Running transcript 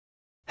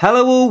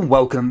Hello all,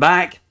 welcome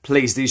back.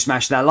 Please do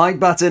smash that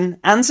like button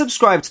and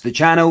subscribe to the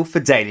channel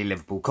for daily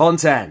Liverpool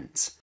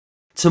content.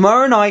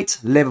 Tomorrow night,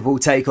 Liverpool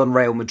take on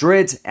Real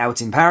Madrid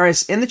out in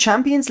Paris in the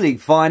Champions League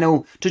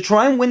final to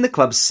try and win the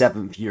club's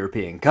 7th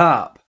European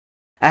Cup.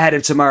 Ahead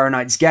of tomorrow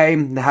night's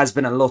game, there has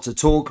been a lot of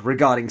talk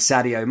regarding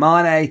Sadio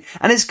Mane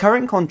and his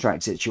current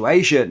contract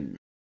situation.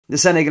 The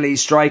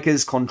Senegalese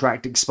striker's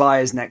contract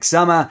expires next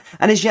summer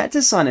and is yet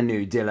to sign a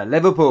new deal at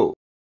Liverpool.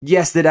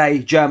 Yesterday,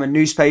 German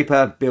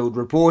newspaper Bild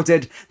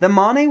reported that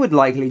Mane would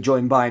likely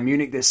join Bayern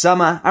Munich this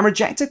summer and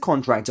reject a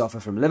contract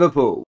offer from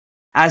Liverpool.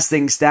 As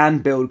things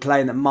stand, Bild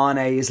claim that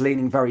Mane is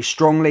leaning very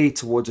strongly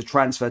towards a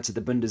transfer to the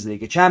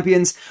Bundesliga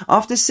champions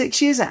after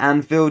 6 years at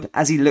Anfield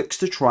as he looks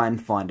to try and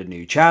find a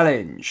new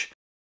challenge.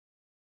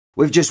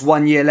 With just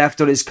 1 year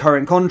left on his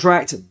current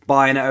contract,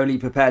 Bayern are only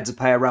prepared to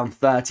pay around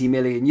 €30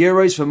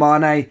 million for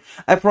Mane,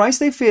 a price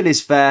they feel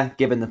is fair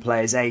given the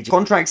player's age and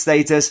contract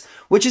status,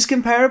 which is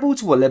comparable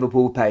to what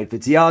Liverpool paid for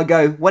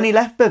Thiago when he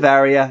left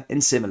Bavaria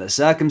in similar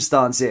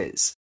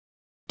circumstances.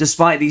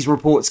 Despite these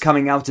reports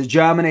coming out of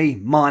Germany,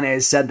 Mane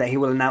has said that he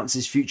will announce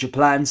his future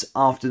plans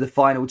after the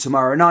final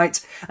tomorrow night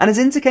and has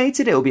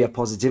indicated it will be a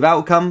positive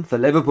outcome for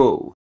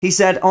Liverpool. He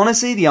said,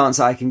 "Honestly, the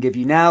answer I can give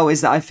you now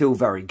is that I feel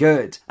very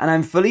good, and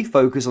I'm fully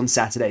focused on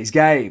Saturday's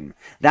game.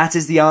 That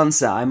is the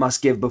answer I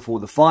must give before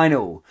the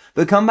final.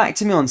 But come back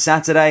to me on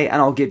Saturday and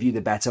I'll give you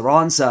the better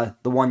answer,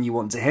 the one you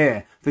want to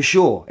hear. For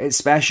sure, it's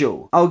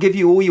special. I'll give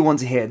you all you want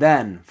to hear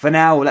then. For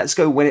now, let's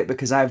go win it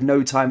because I have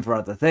no time for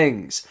other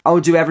things. I'll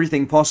do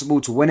everything possible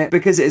to win it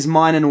because it is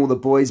mine and all the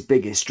boys'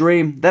 biggest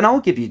dream. Then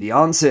I'll give you the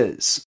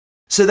answers."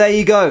 So there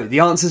you go, the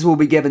answers will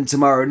be given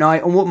tomorrow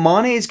night on what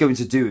Mane is going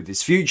to do with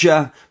his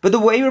future, but the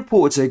way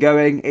reports are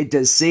going, it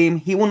does seem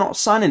he will not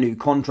sign a new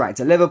contract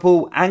at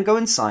Liverpool and go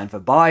and sign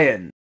for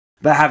Bayern.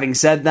 But having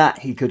said that,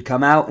 he could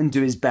come out and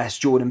do his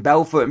best Jordan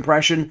Belfort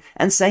impression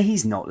and say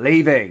he's not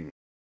leaving.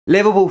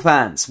 Liverpool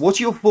fans, what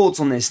are your thoughts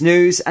on this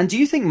news, and do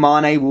you think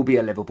Mane will be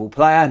a Liverpool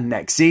player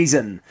next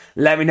season?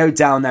 Let me know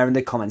down there in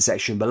the comment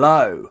section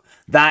below.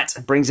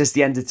 That brings us to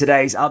the end of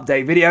today's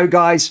update video,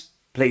 guys.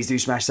 Please do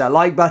smash that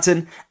like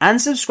button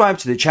and subscribe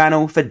to the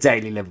channel for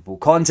daily Liverpool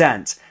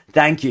content.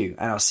 Thank you,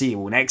 and I'll see you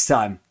all next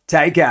time.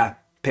 Take care.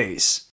 Peace.